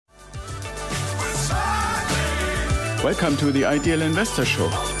Welcome to the Ideal Investor Show.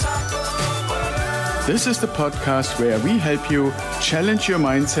 This is the podcast where we help you challenge your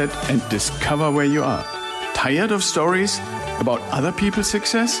mindset and discover where you are. Tired of stories about other people's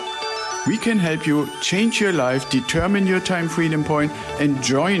success? We can help you change your life, determine your time freedom point, and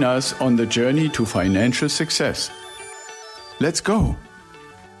join us on the journey to financial success. Let's go.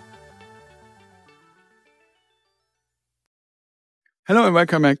 Hello and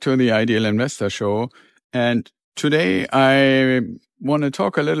welcome back to the Ideal Investor Show. And today I want to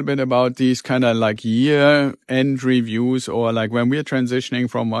talk a little bit about these kind of like year-end reviews, or like when we're transitioning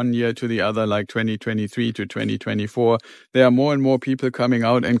from one year to the other, like 2023 to 2024, there are more and more people coming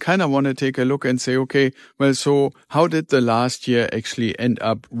out and kind of want to take a look and say, okay, well, so how did the last year actually end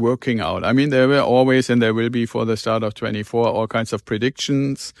up working out? I mean, there were always, and there will be for the start of 24, all kinds of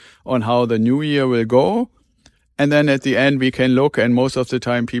predictions on how the new year will go. And then at the end, we can look, and most of the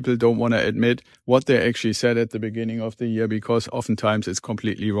time people don't want to admit what they actually said at the beginning of the year, because oftentimes it's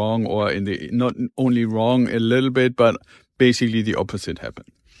completely wrong, or not only wrong a little bit, but basically the opposite happened.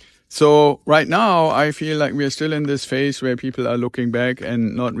 So right now, I feel like we're still in this phase where people are looking back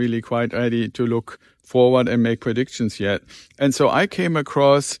and not really quite ready to look forward and make predictions yet. And so I came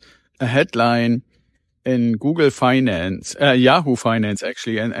across a headline in Yahoo Finance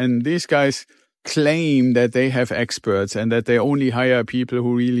actually, and these guys claim that they have experts and that they only hire people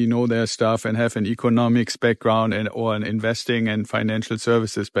who really know their stuff and have an economics background or an investing and financial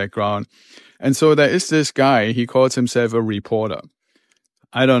services background. And so there is this guy, he calls himself a reporter.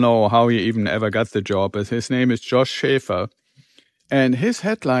 I don't know how he even ever got the job, but his name is Josh Schafer. And his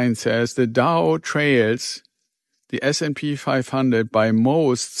headline says the Dow trails the S&P 500 by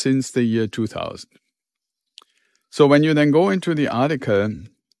most since the year 2000. So when you then go into the article,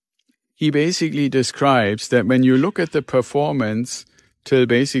 he basically describes that when you look at the performance till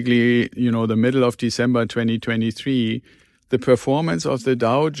basically, the middle of December 2023, the performance of the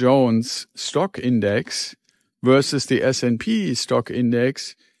Dow Jones stock index versus the S&P stock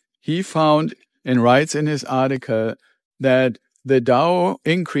index, he found and writes in his article that the Dow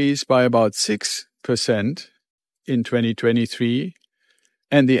increased by about 6% in 2023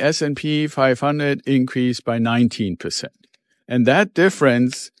 and the S&P 500 increased by 19%. And that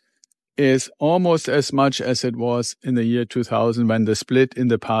difference is almost as much as it was in the year 2000 when the split in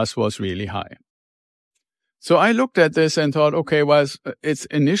the past was really high. So I looked at this and thought, okay, well, it's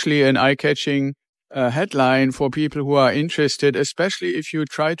initially an eye-catching headline for people who are interested, especially if you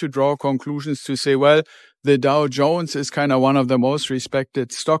try to draw conclusions to say, well, the Dow Jones is kind of one of the most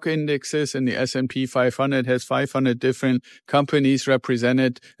respected stock indexes, and the S&P 500 has 500 different companies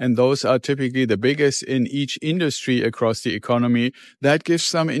represented, and those are typically the biggest in each industry across the economy. That gives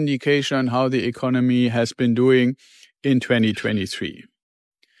some indication on how the economy has been doing in 2023.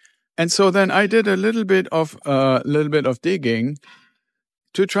 And so then I did a little bit of digging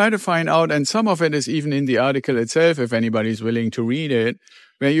to try to find out, and some of it is even in the article itself, if anybody's willing to read it,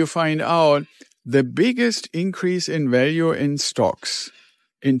 where you find out the biggest increase in value in stocks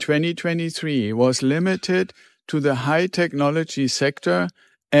in 2023 was limited to the high technology sector,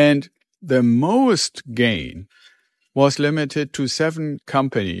 and the most gain was limited to 7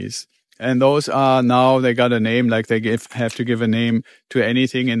 companies. And those are now, they got a name, like they have to give a name to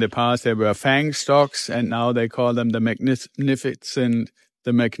anything. In the past, they were FANG stocks, and now they call them the Magnificent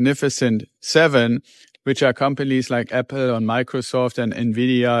Seven, which are companies like Apple and Microsoft and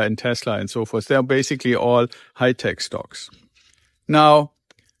Nvidia and Tesla and so forth. They're basically all high-tech stocks. Now,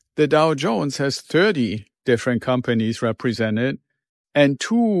 the Dow Jones has 30 different companies represented, and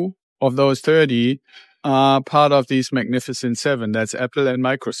 2 of those 30 are part of these Magnificent Seven. That's Apple and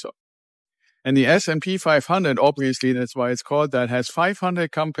Microsoft. And the S&P 500, obviously, that's why it's called that, has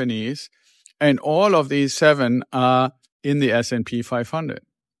 500 companies, and all of these 7 are in the S&P 500.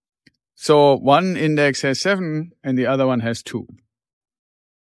 So one index has 7 and the other one has 2.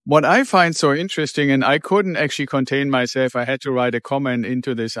 What I find so interesting, and I couldn't actually contain myself, I had to write a comment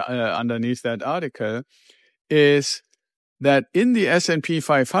into this underneath that article, is that in the S&P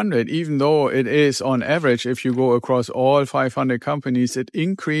 500, even though it is on average, if you go across all 500 companies, it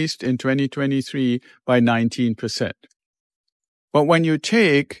increased in 2023 by 19%. But when you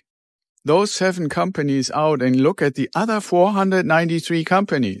take those 7 companies out and look at the other 493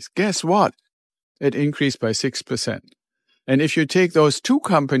 companies, guess what? It increased by 6%. And if you take those 2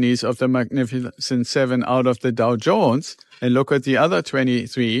 companies of the Magnificent Seven out of the Dow Jones and look at the other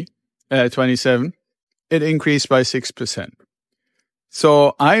 27, it increased by 6%.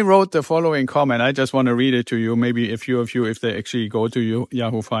 So I wrote the following comment. I just want to read it to you. Maybe a few of you, if they actually go to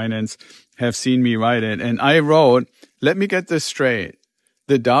Yahoo Finance, have seen me write it. And I wrote, let me get this straight.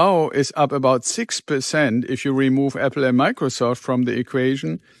 The Dow is up about 6% if you remove Apple and Microsoft from the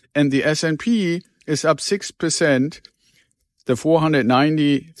equation, and the S&P is up 6%, the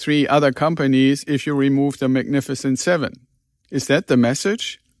 493 other companies, if you remove the Magnificent Seven. Is that the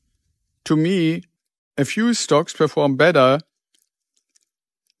message? To me, a few stocks perform better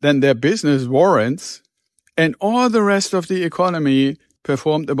than their business warrants, and all the rest of the economy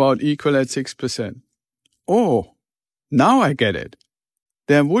performed about equal at 6%. Oh, now I get it.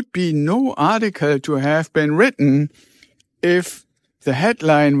 There would be no article to have been written if the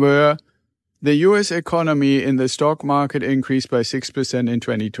headline were the US economy in the stock market increased by 6% in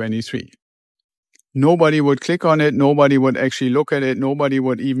 2023. Nobody would click on it. Nobody would actually look at it. Nobody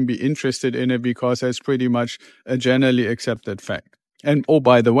would even be interested in it because that's pretty much a generally accepted fact. And oh,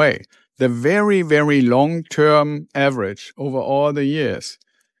 by the way, the very, very long-term average over all the years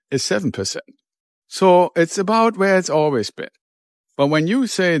is 7%. So it's about where it's always been. But when you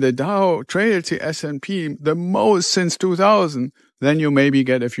say the Dow trails the S&P the most since 2000, then you maybe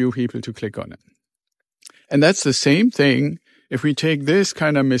get a few people to click on it. And that's the same thing if we take this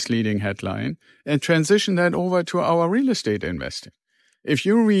kind of misleading headline and transition that over to our real estate investing. If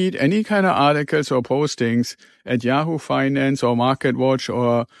you read any kind of articles or postings at Yahoo Finance or MarketWatch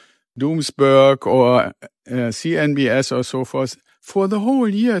or Doomsburg or CNBC or so forth, for the whole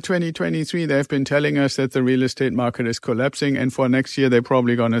year 2023, they've been telling us that the real estate market is collapsing, and for next year, they're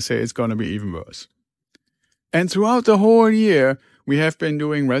probably going to say it's going to be even worse. And throughout the whole year, we have been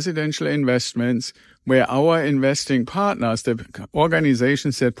doing residential investments where our investing partners, the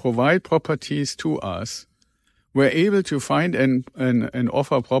organizations that provide properties to us, were able to find and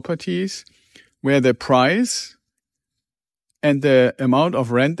offer properties where the price and the amount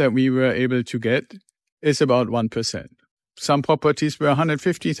of rent that we were able to get is about 1%. Some properties were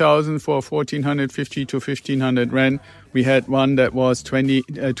 $150,000 for 1,450 to 1,500 rent. We had one that was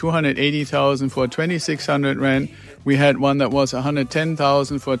 $280,000 for 2,600 rent. We had one that was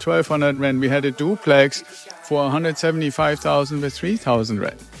 $110,000 for 1,200 rent. We had a duplex for $175,000 with 3,000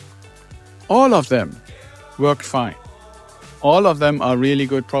 rent. All of them worked fine. All of them are really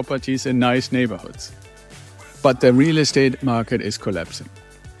good properties in nice neighborhoods. But the real estate market is collapsing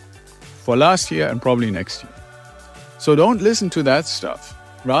for last year and probably next year. So don't listen to that stuff.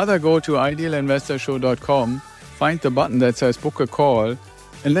 Rather go to idealinvestorshow.com, find the button that says book a call,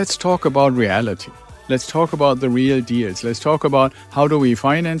 and let's talk about reality. Let's talk about the real deals. Let's talk about how do we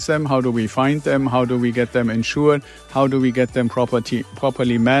finance them, how do we find them, how do we get them insured, how do we get them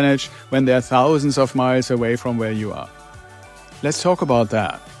properly managed when they're thousands of miles away from where you are. Let's talk about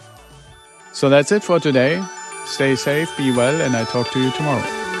that. So that's it for today. Stay safe, be well, and I'll talk to you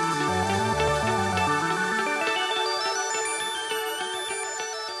tomorrow.